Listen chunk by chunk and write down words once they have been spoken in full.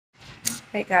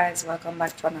Hey guys, welcome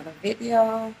back to another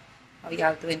video. How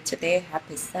y'all doing today?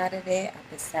 Happy Saturday,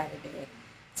 happy Saturday.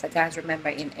 So guys, remember,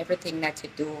 in everything that you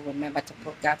do, remember to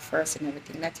put God first in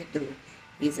everything that you do.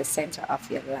 He's the center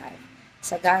of your life.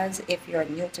 So guys, if you're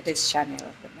new to this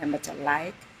channel, remember to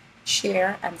like,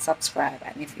 share, and subscribe.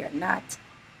 And if you're not,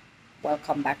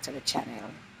 welcome back to the channel.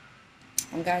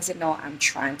 And guys, you know I'm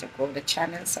trying to grow the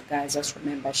channel. So guys, just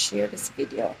remember, share this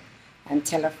video and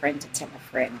tell a friend to tell a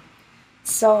friend.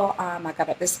 So I got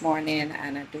up this morning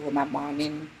and I do my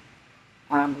morning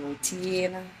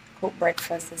routine, cook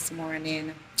breakfast this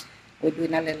morning. We're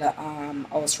doing a little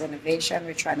house renovation.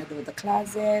 We're trying to do the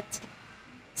closet.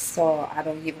 So I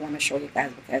don't even want to show you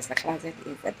guys because the closet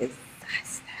is a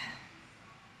disaster.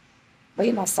 But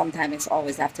you know, sometimes it's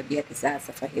always have to be a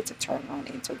disaster for it to turn on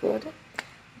into good.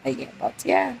 But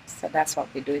yeah, so that's what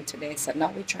we're doing today. So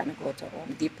now we're trying to go to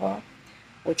Home Depot.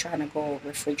 We're trying to go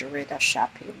refrigerator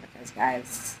shopping because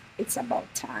guys, it's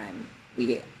about time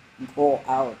we go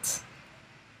out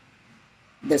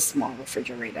the small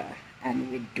refrigerator,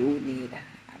 and we do need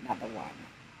another one.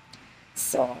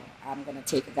 So I'm gonna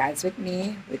take you guys with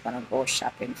me. We're gonna go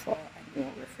shopping for a new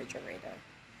refrigerator,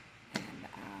 and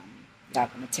y'all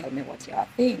gonna tell me what y'all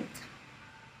think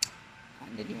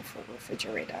on the new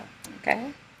refrigerator.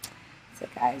 Okay, so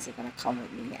guys, you're gonna come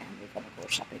with me and we're gonna go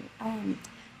shopping.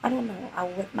 I don't know, I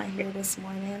wet my hair this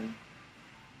morning.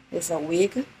 It's a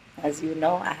wig. As you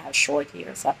know, I have short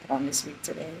hair, so I put on this wig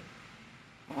today.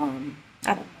 I don't know,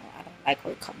 I don't like how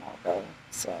it come out though,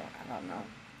 so I don't know.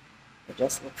 It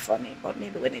just look funny, but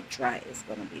maybe when it dry, it's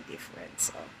gonna be different,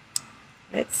 so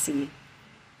let's see.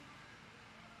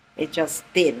 It's just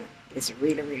thin. It's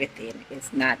really, really thin.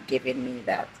 It's not giving me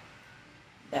that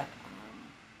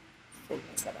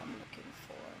fullness that I'm looking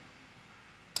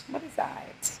for. But it's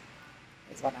alright.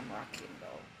 Is what I'm rocking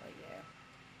though. But yeah,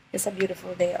 it's a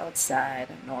beautiful day outside.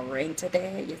 No rain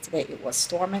today. Yesterday it was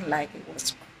storming like it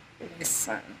was really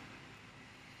sun.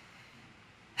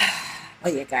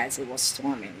 But yeah guys, it was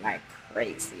storming like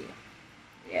crazy.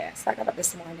 Yeah, so I got up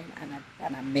this morning and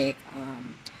I make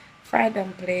fried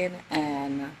dumpling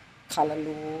and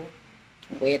callaloo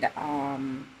with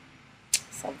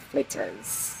some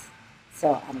fritters.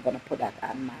 So I'm gonna put that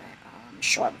on my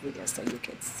short video so you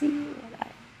can see what I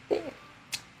did.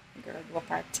 Girl, go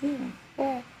party.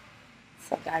 Yeah.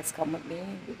 So guys, come with me.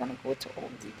 We're gonna go to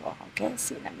Home Depot. Okay,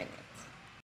 see you in a minute.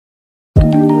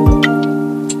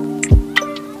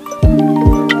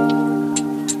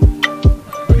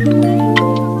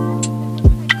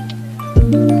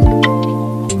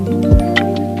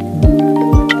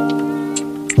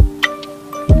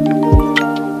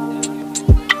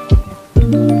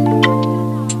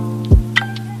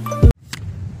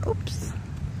 Oops.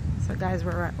 So guys,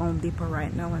 we're at Home Depot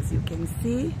right now, as you can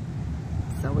see.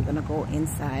 So we're gonna go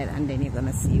inside and then you're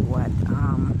gonna see what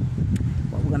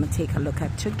we're gonna take a look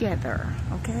at together.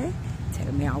 Okay,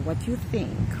 tell me all what you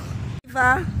think.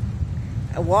 Eva,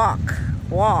 walk,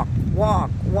 walk,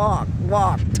 walk, walk,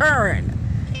 walk, turn.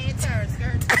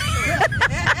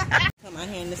 Put my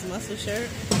hand in this muscle shirt.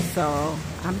 So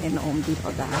I'm in Home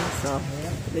Depot guys, so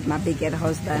with my big head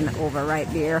husband over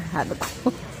right there at the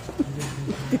corner.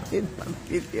 In my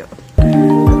video. We're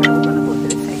gonna go to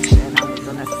the section and we're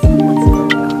gonna see what's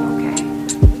going on, okay?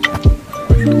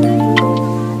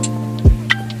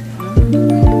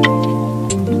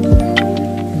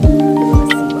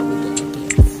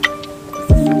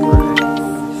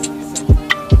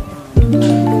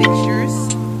 Pictures.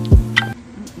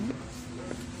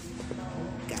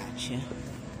 Gotcha.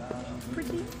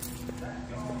 Pretty.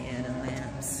 Yeah, the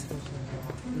lamps.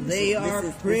 They are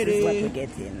pretty. This is what we're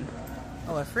getting.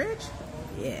 Oh, a fridge?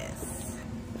 Yes.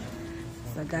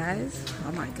 So guys,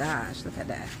 oh my gosh, look at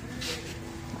that.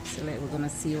 So we're gonna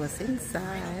see what's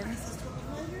inside. I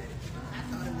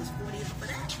thought it was 40 for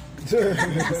that.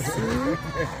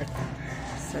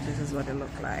 So this is what it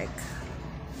look like.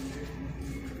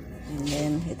 And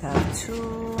then it has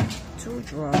two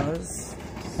drawers,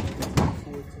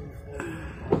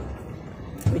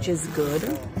 which is good.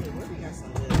 We got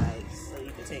some good lights so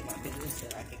you can take my pictures so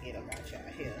I can get them right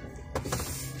out here.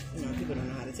 You know, people don't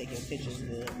know how to take your pictures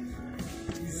good.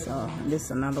 So this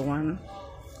is another one.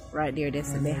 Right there, they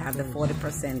have the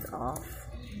 40% off.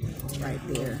 Right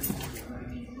there.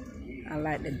 I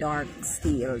like the dark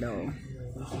steel though.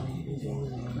 I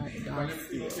like the dark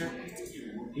steel.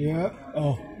 Yeah.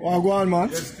 Oh, well, go on, man.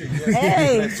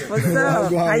 Hey, what's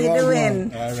up? How you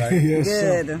doing? All right. Yes,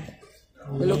 Good. sir.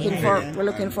 We're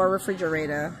looking for a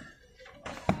refrigerator.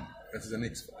 This is an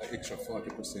extra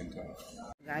 40% off.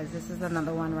 Guys, this is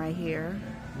another one right here.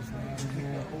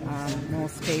 No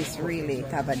space really. It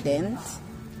have a dent.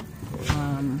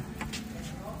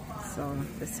 So So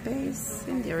the space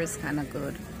in there is kind of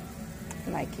good. I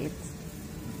like it.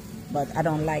 But I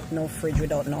don't like no fridge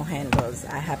without no handles.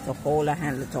 I have to hold a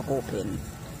handle to open.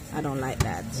 I don't like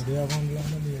that.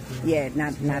 Yeah,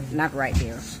 not right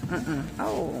there.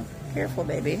 Oh, careful,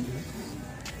 baby.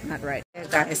 Not right. Yeah,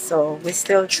 guys, so we're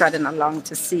still trotting along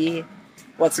to see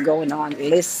what's going on.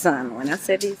 Listen, when I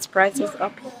say these prices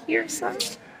up here, son.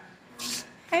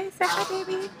 Hey, say hi,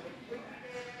 baby.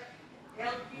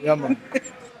 Yeah, man.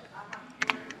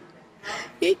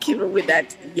 He came with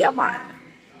that, yeah, man.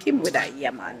 Came with that, yeah,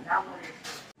 man.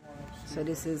 So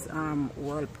this is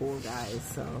Whirlpool, guys.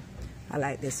 So I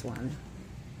like this one.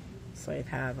 So it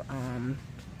have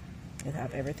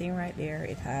everything right there.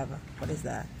 It have, what is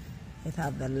that? It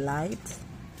have the light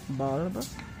bulb,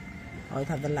 or it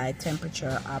have the light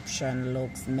temperature option,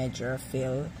 looks, measure,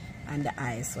 fill, and the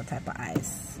ice. What type of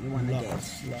ice you want to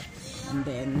get? And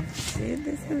then see,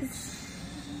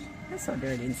 that's so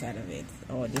dirty inside of it.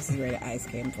 Oh, this is where the ice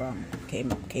came from. Came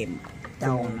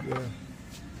down.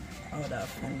 Out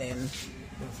of, and then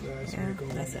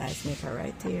that's the ice maker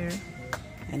right there.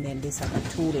 And then this have a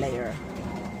 2-layer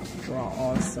drawer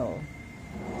also.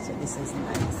 So this is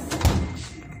nice.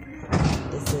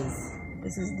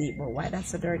 This is deep, but why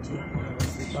that's so dirty?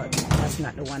 But that's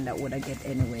not the one that would I get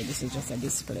anyway. This is just a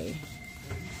display.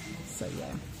 So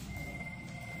yeah.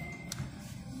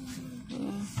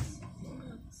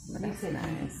 But that's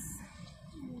nice.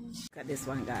 Look at this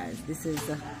one, guys. This is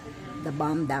the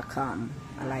bomb.com.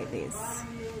 I like this.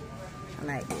 I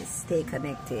like this. Stay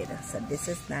connected. So this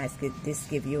is nice. This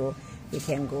give you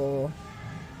can go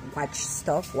watch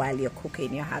stuff while you're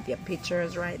cooking. You have your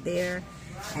pictures right there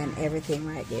and everything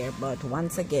right there. But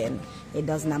once again, it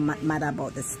does not matter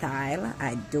about the style.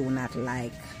 I do not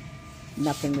like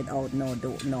nothing without no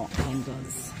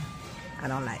handles. I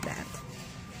don't like that.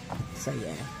 So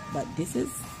yeah, but this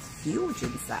is huge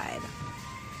inside.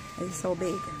 It's so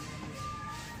big.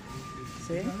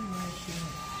 See?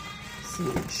 It's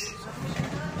huge.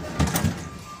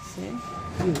 See?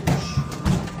 Huge.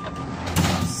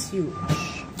 It's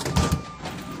huge.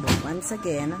 But once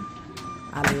again,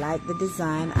 I like the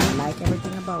design. I like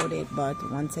everything about it. But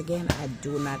once again, I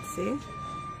do not see.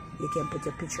 You can put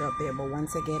your picture up there. But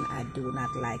once again, I do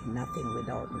not like nothing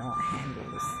without no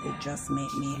handles. It just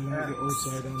make me...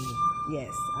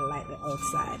 Yes, I like the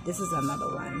outside. This is another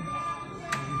one.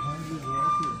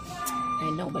 I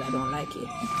know, but I don't like it.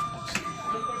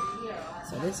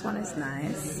 So this one is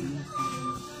nice.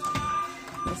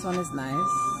 This one is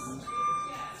nice.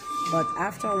 But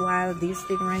after a while, these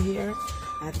things right here,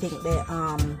 I think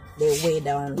they weigh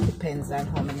down. Depends on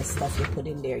how many stuff you put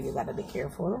in there. You gotta be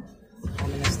careful how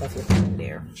many stuff you put in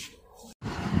there.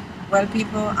 Well,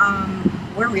 people,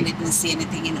 we really didn't see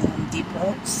anything in Home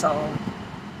Depot, so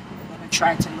we're gonna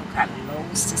try to look at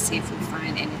Lowe's to see if we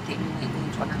find anything. We're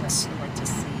going to another store to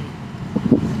see.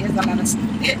 There's a lot of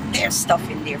there's stuff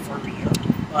in there for real,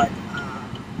 but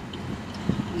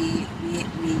we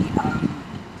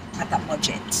at a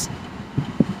budget.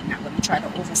 We're not gonna try to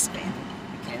overspend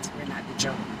because we're not the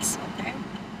Jones, okay?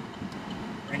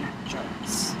 We're not the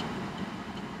Jones.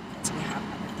 Because we have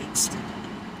other things to do.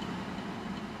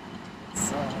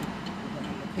 So we're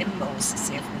gonna look in Lowe's to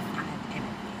see if we find anything.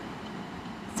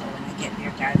 So when I get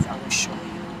there, guys, I will show you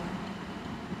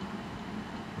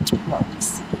what we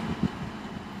see.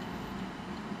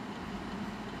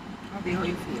 How do you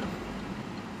feel?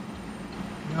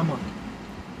 Yeah, man.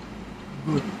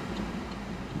 Good.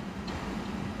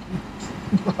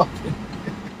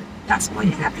 That's what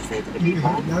you have to say to the people.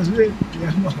 Yeah, that's it.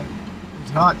 Yeah, man.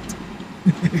 It's hot.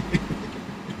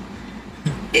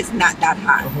 It's not that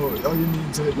hot. Oh, you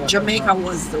mean to say Jamaica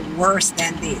was the worst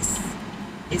than this.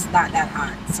 It's not that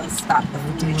hot, so stop the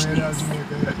foolishness. Okay,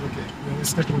 let's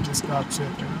step with this stop check.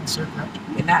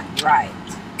 You're not right.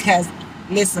 Because,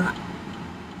 listen,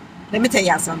 let me tell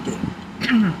y'all something.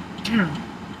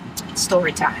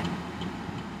 Story time.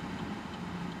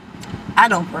 I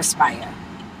don't perspire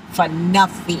for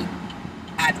nothing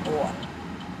at all.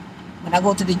 When I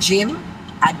go to the gym,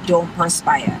 I don't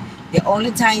perspire. The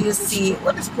only time you see...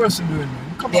 What is this person doing,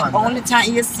 man? Come the on. The only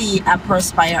time you see I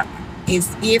perspire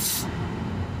is if...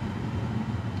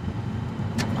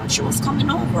 Well, she was coming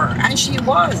over. And she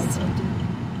was.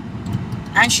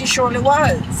 And she surely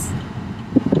was.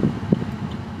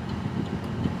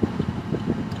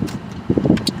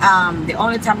 The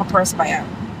only time I perspire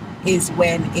is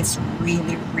when it's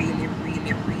really, really,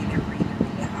 really, really, really,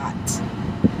 really hot.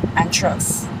 And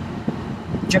trust,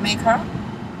 Jamaica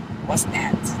was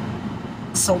that.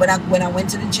 So when I went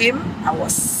to the gym, I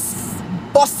was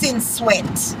busting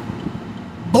sweat,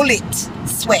 bullet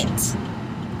sweat.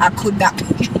 I could not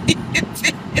believe it.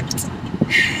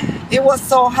 It was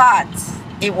so hot.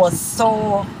 It was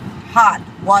so hot.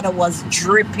 Water was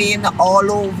dripping all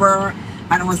over.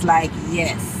 And I was like,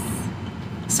 yes.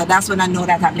 So that's when I know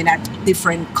that I'm in a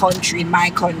different country, my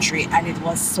country. And it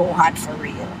was so hot for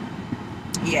real.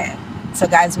 Yeah. So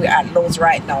guys, we're at Lowe's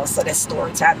right now. So the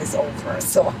story time is over.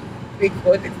 So we're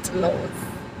going into Lowe's.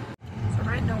 So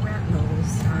right now we're at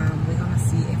Lowe's. We're going to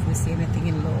see if we see anything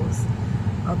in Lowe's.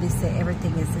 Obviously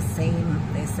everything is the same.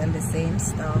 They sell the same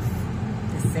stuff,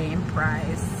 the same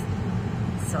price.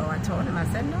 So I told him, I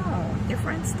said, no,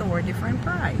 different store, different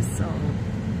price. So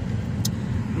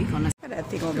we're gonna see that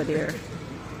thing over there.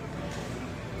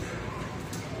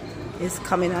 It's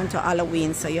coming on to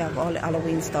Halloween, so you have all the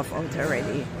Halloween stuff out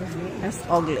already. That's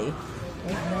ugly.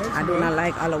 I do not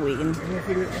like Halloween.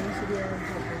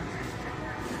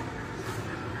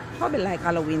 Probably like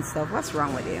Halloween stuff. What's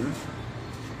wrong with him?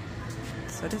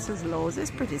 So this is Lowe's. It's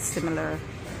pretty similar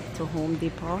to Home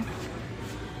Depot.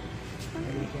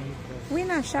 We're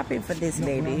not shopping for this,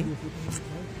 baby.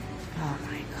 Oh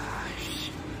my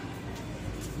gosh.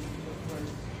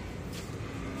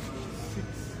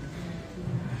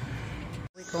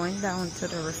 We're going down to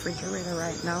the refrigerator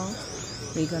right now.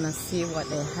 We're gonna see what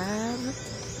they have.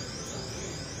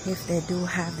 If they do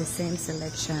have the same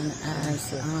selection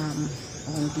as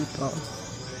Home Depot.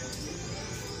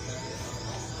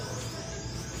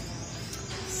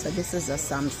 So this is a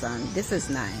Samsung. This is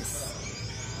nice.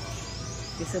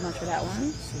 You see much for that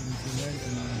one?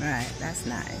 Right, that's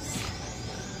nice.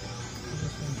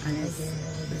 And it's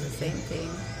the same thing.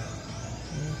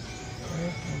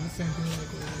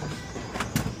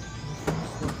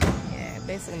 Yeah,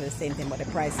 basically the same thing, but the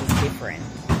price is different.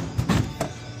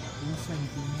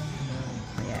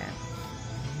 Yeah.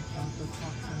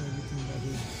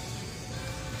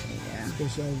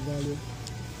 Special value.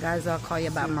 Guys, I'll call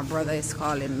you back. My brother is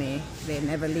calling me. They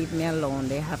never leave me alone.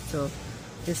 They have to.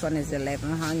 This one is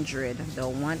 1100.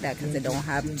 Don't want that because they don't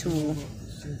have two.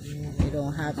 They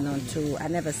don't have none two. I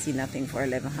never see nothing for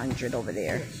 1100 over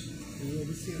there.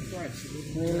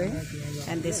 Really?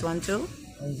 And this one too?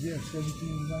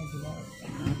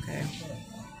 Okay.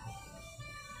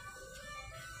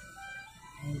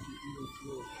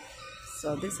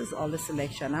 So this is all the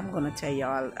selection. I'm gonna tell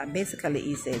y'all. Basically,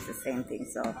 he says the same thing.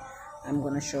 So I'm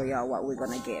gonna show y'all what we're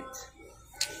gonna get.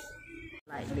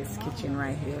 Like this kitchen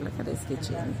right here. Look at this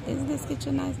kitchen. Isn't this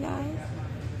kitchen nice, guys?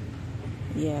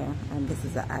 Yeah, and this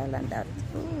is the island that,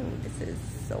 ooh, this is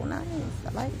so nice.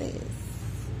 I like this.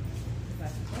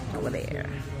 Over there.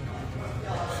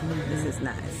 This is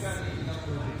nice. There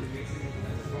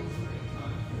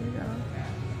you go.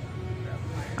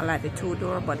 I like the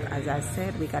two-door, but as I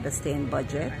said, we gotta stay in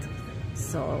budget.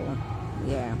 So,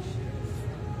 yeah.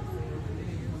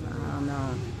 I don't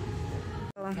know.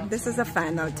 This is a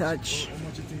final touch.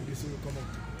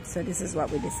 So this is what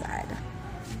we decide.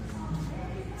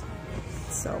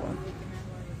 So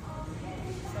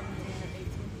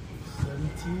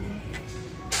 17.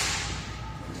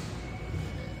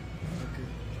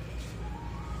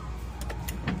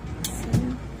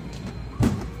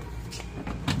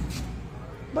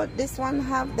 but this one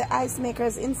have the ice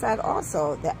makers inside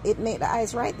also. That it made the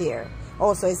ice right there.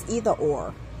 Also, it's either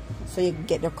or. So you can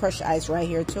get the crushed ice right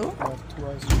here too? I have 2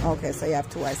 ice. Okay, so you have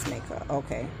 2 ice maker.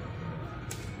 Okay.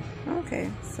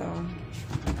 Okay, so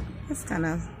it's kind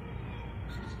of,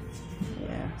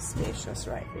 yeah, spacious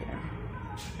right there.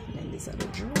 And then these are the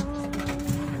drawers.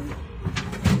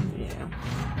 Yeah.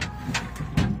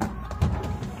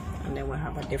 And then we'll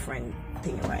have a different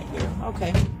thing right here.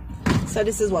 Okay. So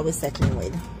this is what we're settling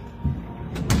with.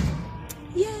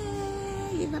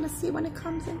 Yay! You're gonna see when it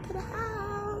comes into the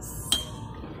house.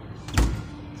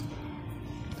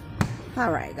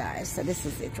 All right, guys. So this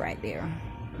is it right there.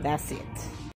 That's it.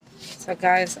 So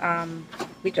guys,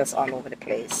 we just all over the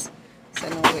place. So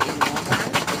now we're in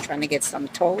Walmart. We're trying to get some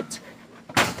tote.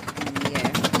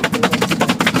 Yeah,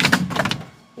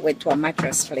 we went to a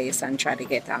mattress place and tried to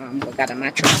get we got a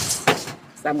mattress.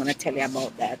 So I'm gonna tell you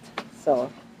about that.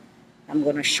 So I'm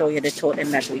gonna show you the tote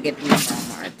that we get in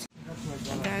Walmart.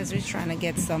 Guys, we're trying to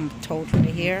get some tote right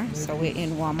here. So we're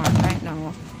in Walmart right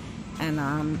now,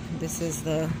 and this is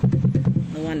the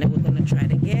one that we're gonna try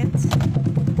to get.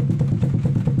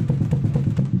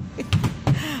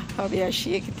 Oh yeah,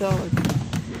 shake it out.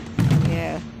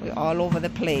 Yeah, we're all over the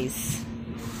place.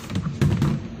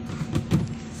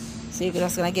 So you're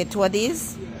just gonna get 2 of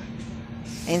these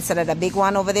instead of the big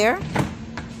one over there.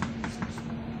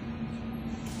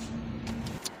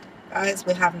 Guys,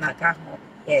 we have not got home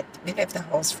yet. We left the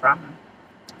house from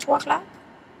 2 o'clock.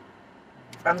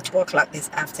 From 2 o'clock this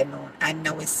afternoon. And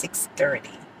now it's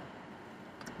 6:30.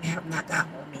 We have not got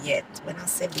home yet. When I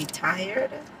say we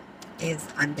tired, is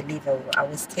unbelievable. I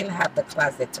will still have the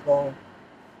closet to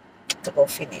go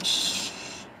finish,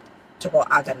 to go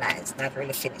organize, not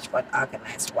really finish, but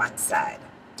organize one side.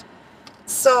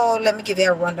 So let me give you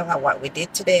a rundown of what we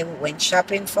did today. We went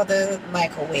shopping for the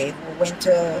microwave. We went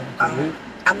to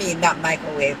I mean, not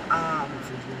microwave,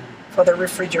 for the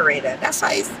refrigerator. That's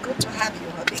why it's good to have you,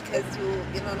 because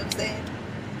you know what I'm saying,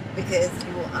 because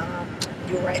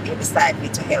you're right here beside me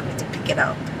to help me to pick it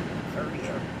up, for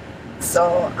real.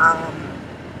 So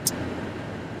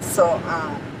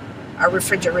our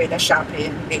refrigerator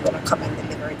shopping, they're gonna come and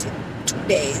deliver it in 2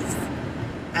 days.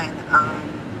 And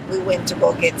we went to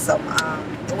go get some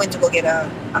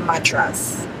a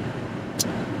mattress,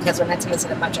 because when I tell you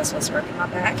the mattress was hurting my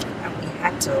back and we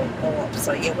had to go up.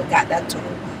 So yeah, we got that too.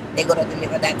 They're gonna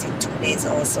deliver that in 2 days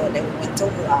also. Then we went to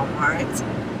Walmart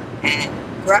and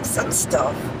grabbed some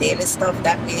stuff, daily stuff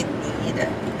that we need,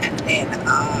 and then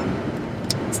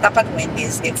stop at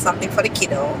Wendy's, get something for the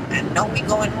kiddo, and now we're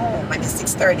going home, and it's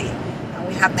 6:30 and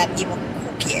we have not even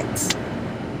cooked yet.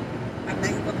 I'm not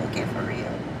even cooking for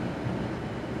real.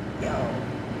 Yo,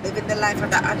 living the life of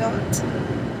the adult,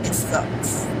 it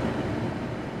sucks.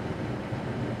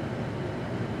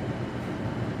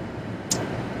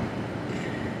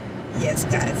 Yes,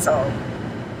 guys, so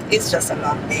it's just a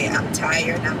long day. I'm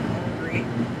tired, I'm hungry,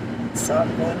 so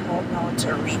I'm going home now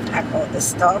to repack all the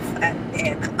stuff, and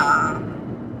then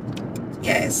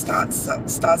yeah, start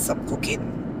some cooking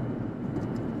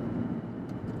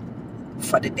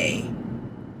for the day.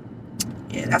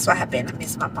 Yeah, that's what happened. I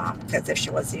miss my mom, because if she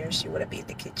was here, she would have been in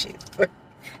the kitchen.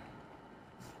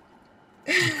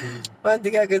 One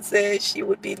thing I could say, she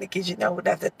would be in the kitchen. I would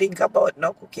have to think about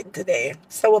no cooking today.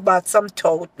 So we bought some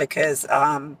tote, because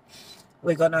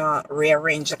we're gonna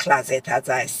rearrange the closet, as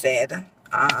I said.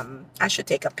 I should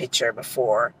take a picture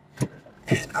before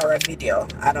or a video.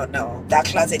 I don't know. That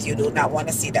closet, you do not want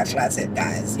to see that closet,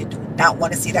 guys. You do not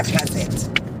want to see that closet.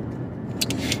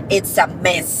 It's a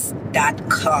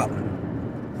mess.com.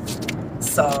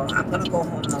 So I'm gonna go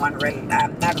home now and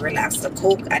not relax, to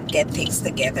cook and get things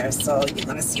together. So you're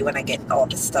gonna see when I get all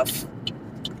the stuff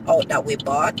out that we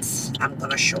bought. I'm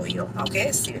gonna show you.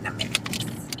 Okay, see you in a minute.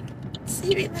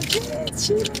 See you in a minute.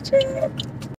 See you in a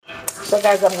minute. So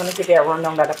guys, I'm gonna give you a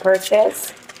rundown that I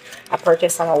purchased. I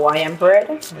purchased some Hawaiian bread.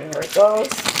 Here it goes.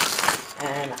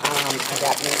 And I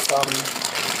got me some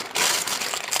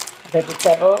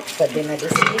vegetable for dinner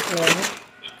this evening.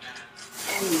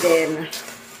 And then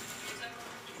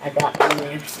I got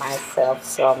myself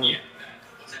some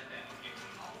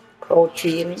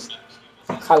protein,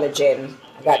 collagen.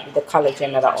 I got the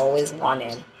collagen that I always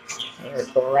wanted. Here we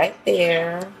go, right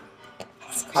there.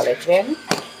 It's collagen.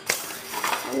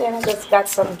 And then I just got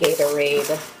some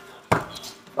Gatorade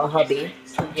for hubby.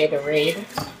 Some Gatorade.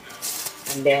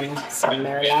 And then some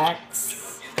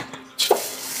Miralax.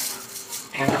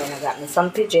 And then I got me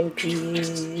some pigeon peas.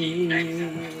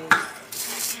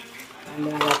 And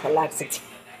then I got a laxative.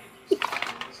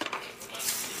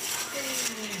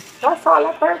 That's all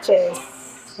I purchased.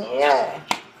 Yeah.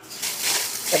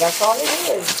 So that's all it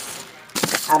is.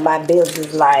 And my bills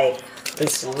is like,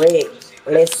 it's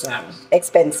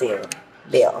expensive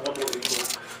bill.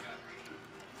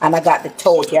 And I got the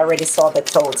tote. You already saw the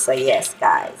tote. So yes,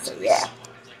 guys. So yeah.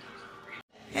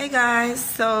 Hey guys.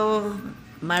 So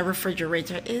my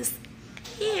refrigerator is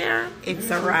here. It's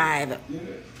arrived.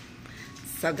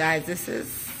 So guys, this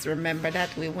is, remember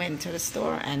that we went to the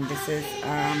store, and this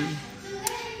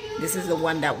is the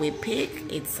one that we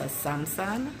picked. It's a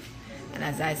Samsung, and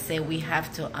as I say, we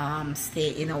have to stay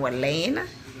in our lane.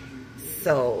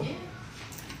 So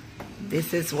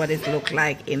this is what it looked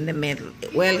like in the middle.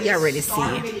 Well, you already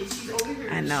see.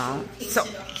 I know.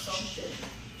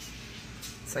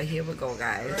 So here we go,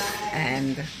 guys,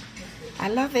 and I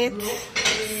love it.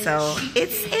 So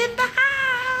it's in the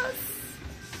house.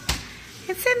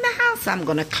 It's in the house. I'm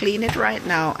gonna clean it right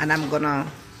now, and I'm gonna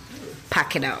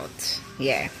pack it out.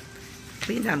 Yeah,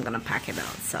 clean it. I'm gonna pack it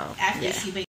out. So yeah.